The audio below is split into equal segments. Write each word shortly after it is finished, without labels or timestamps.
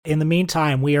In the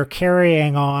meantime, we are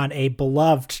carrying on a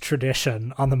beloved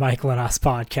tradition on the Michael and Us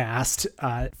podcast,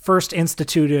 first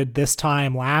instituted this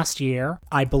time last year,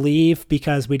 I believe,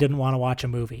 because we didn't want to watch a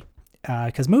movie.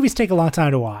 Because movies take a long time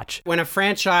to watch. When a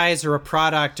franchise or a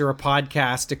product or a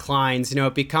podcast declines,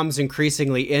 it becomes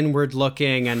increasingly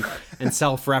inward-looking and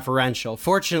self-referential.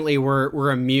 Fortunately,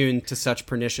 we're immune to such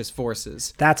pernicious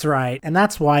forces. That's right. And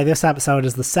that's why this episode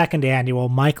is the second annual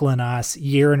Michael and Us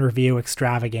Year in Review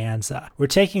Extravaganza. We're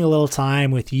taking a little time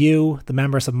with you, the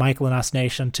members of Michael and Us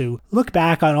Nation, to look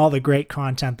back on all the great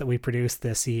content that we produced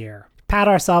this year. Pat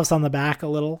ourselves on the back a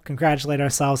little, congratulate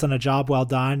ourselves on a job well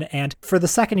done, and for the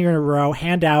second year in a row,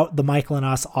 hand out the Michael and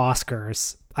Us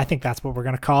Oscars. I think that's what we're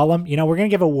going to call them. We're going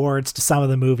to give awards to some of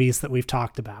the movies that we've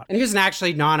talked about. And here's an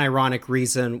actually non-ironic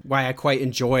reason why I quite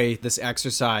enjoy this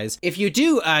exercise. If you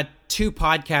do 2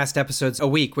 podcast episodes a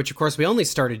week, which of course we only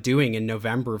started doing in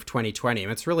November of 2020.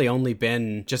 It's really only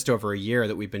been just over a year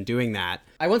that we've been doing that.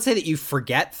 I won't say that you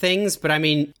forget things, but I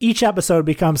mean... Each episode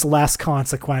becomes less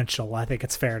consequential, I think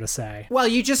it's fair to say. Well,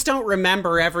 you just don't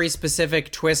remember every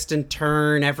specific twist and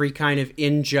turn, every kind of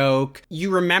in-joke.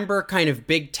 You remember kind of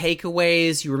big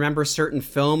takeaways, you remember certain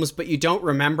films, but you don't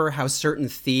remember how certain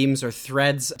themes or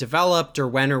threads developed or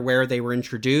when or where they were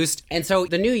introduced. And so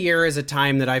the new year is a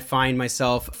time that I find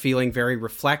myself feeling very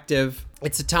reflective.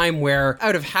 It's a time where,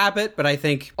 out of habit, but I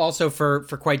think also for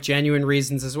quite genuine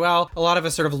reasons as well, a lot of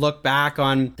us sort of look back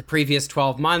on the previous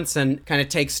 12 months and kind of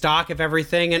take stock of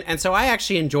everything. And so I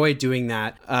actually enjoy doing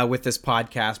that with this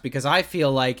podcast because I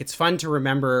feel like it's fun to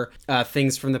remember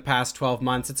things from the past 12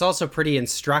 months. It's also pretty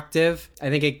instructive. I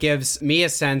think it gives me a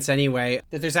sense anyway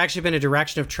that there's actually been a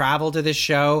direction of travel to this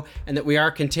show and that we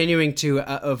are continuing to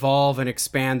evolve and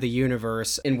expand the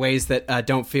universe in ways that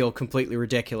don't feel completely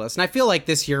ridiculous. And I feel like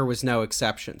this year was no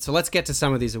exception. So let's get to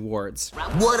some of these awards.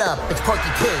 What up? It's Porky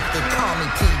Pig. They call me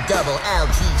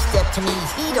P-double-L-G. Step to me,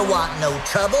 he don't want no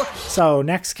trouble. So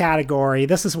next category,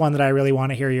 this is one that I really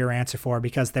want to hear your answer for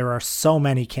because there are so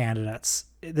many candidates.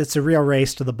 It's a real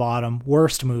race to the bottom.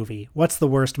 Worst movie. What's the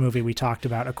worst movie we talked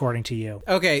about according to you?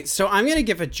 Okay, so I'm going to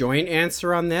give a joint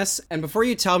answer on this. And before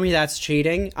you tell me that's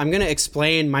cheating, I'm going to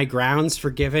explain my grounds for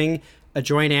giving a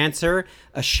joint answer,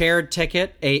 a shared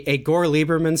ticket, a Gore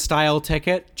Lieberman style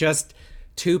ticket, just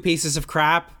 2 pieces of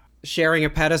crap sharing a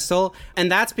pedestal. And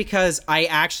that's because I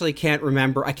actually can't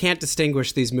remember. I can't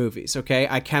distinguish these movies, okay?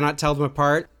 I cannot tell them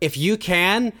apart. If you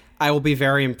can, I will be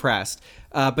very impressed.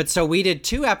 But so we did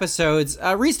 2 episodes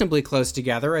reasonably close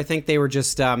together. I think they were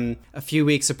just a few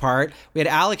weeks apart. We had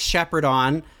Alex Shepard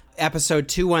on, episode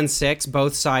 216,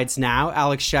 Both Sides Now.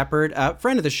 Alex Shepard,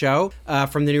 friend of the show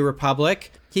from the New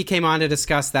Republic. He came on to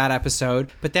discuss that episode.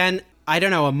 But then, I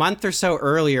don't know, a month or so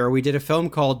earlier, we did a film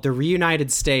called The Reunited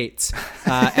States,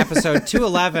 episode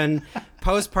 211,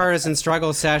 Post-Partisan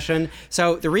Struggle Session.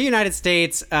 So The Reunited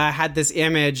States had this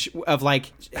image of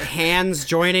like hands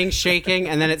joining, shaking,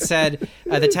 and then it said,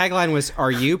 the tagline was,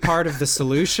 "Are you part of the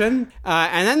solution?"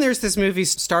 And then there's this movie,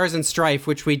 Stars and Strife,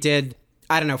 which we did,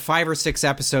 I don't know, 5 or 6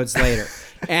 episodes later.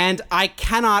 And I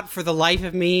cannot for the life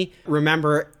of me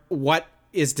remember what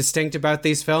is distinct about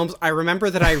these films. I remember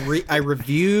that I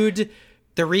reviewed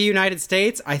The Reunited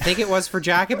States. I think it was for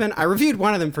Jacobin. I reviewed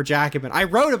one of them for Jacobin. I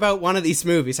wrote about one of these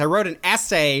movies. I wrote an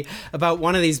essay about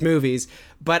one of these movies,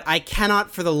 but I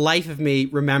cannot for the life of me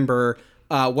remember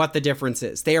what the difference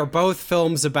is. They are both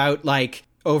films about like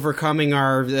overcoming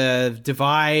our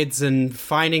divides and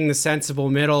finding the sensible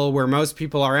middle where most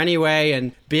people are anyway,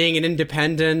 and being an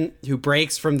independent who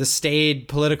breaks from the staid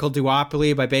political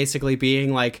duopoly by basically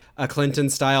being like a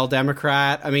Clinton-style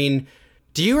Democrat. I mean,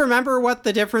 do you remember what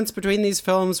the difference between these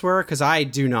films were? Because I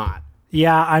do not.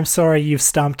 Yeah, I'm sorry, you've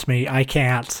stumped me. I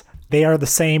can't. They are the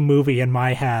same movie in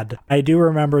my head. I do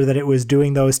remember that it was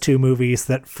doing those 2 movies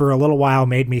that for a little while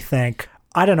made me think,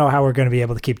 I don't know how we're going to be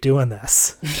able to keep doing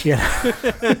this. You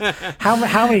know? how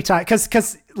many times?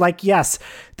 Because like, yes,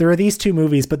 there are these 2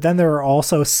 movies, but then there are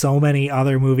also so many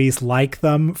other movies like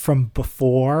them from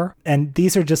before. And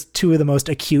these are just 2 of the most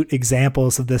acute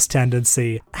examples of this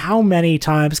tendency. How many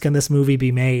times can this movie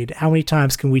be made? How many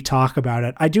times can we talk about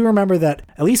it? I do remember that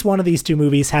at least one of these 2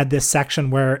 movies had this section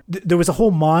where there was a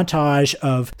whole montage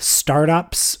of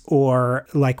startups or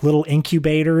like little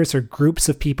incubators or groups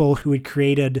of people who had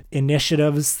created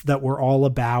initiatives that were all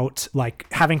about like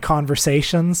having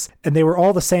conversations. And they were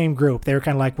all the same group. They were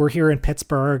kind of like, we're here in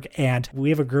Pittsburgh and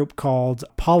we have a group called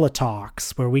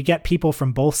Politalks where we get people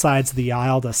from both sides of the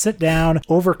aisle to sit down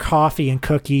over coffee and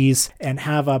cookies and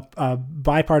have a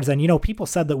bipartisan, people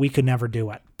said that we could never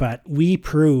do it, but we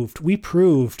proved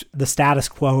the status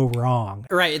quo wrong.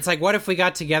 Right. It's like, what if we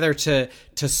got together to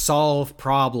solve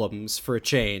problems for a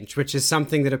change, which is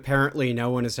something that apparently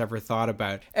no one has ever thought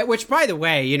about. Which, by the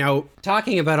way, you know,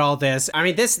 talking about all this, I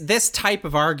mean, this type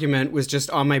of argument was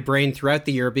just on my brain throughout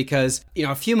the year because, you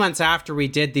know, a few months after we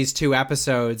did these 2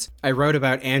 episodes, I wrote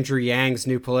about Andrew Yang's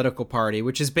new political party,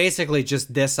 which is basically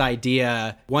just this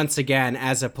idea, once again,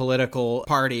 as a political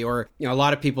party, or, you know, a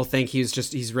lot of people think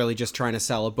he's really just trying to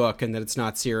sell a book and that it's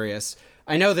not serious.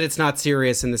 I know that it's not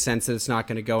serious in the sense that it's not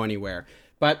going to go anywhere.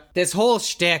 But this whole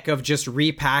shtick of just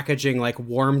repackaging like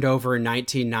warmed over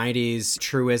 1990s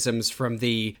truisms from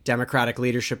the Democratic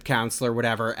Leadership Council or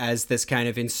whatever as this kind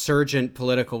of insurgent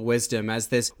political wisdom, as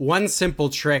this one simple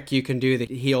trick you can do to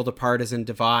heal the partisan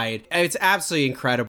divide. It's absolutely incredible.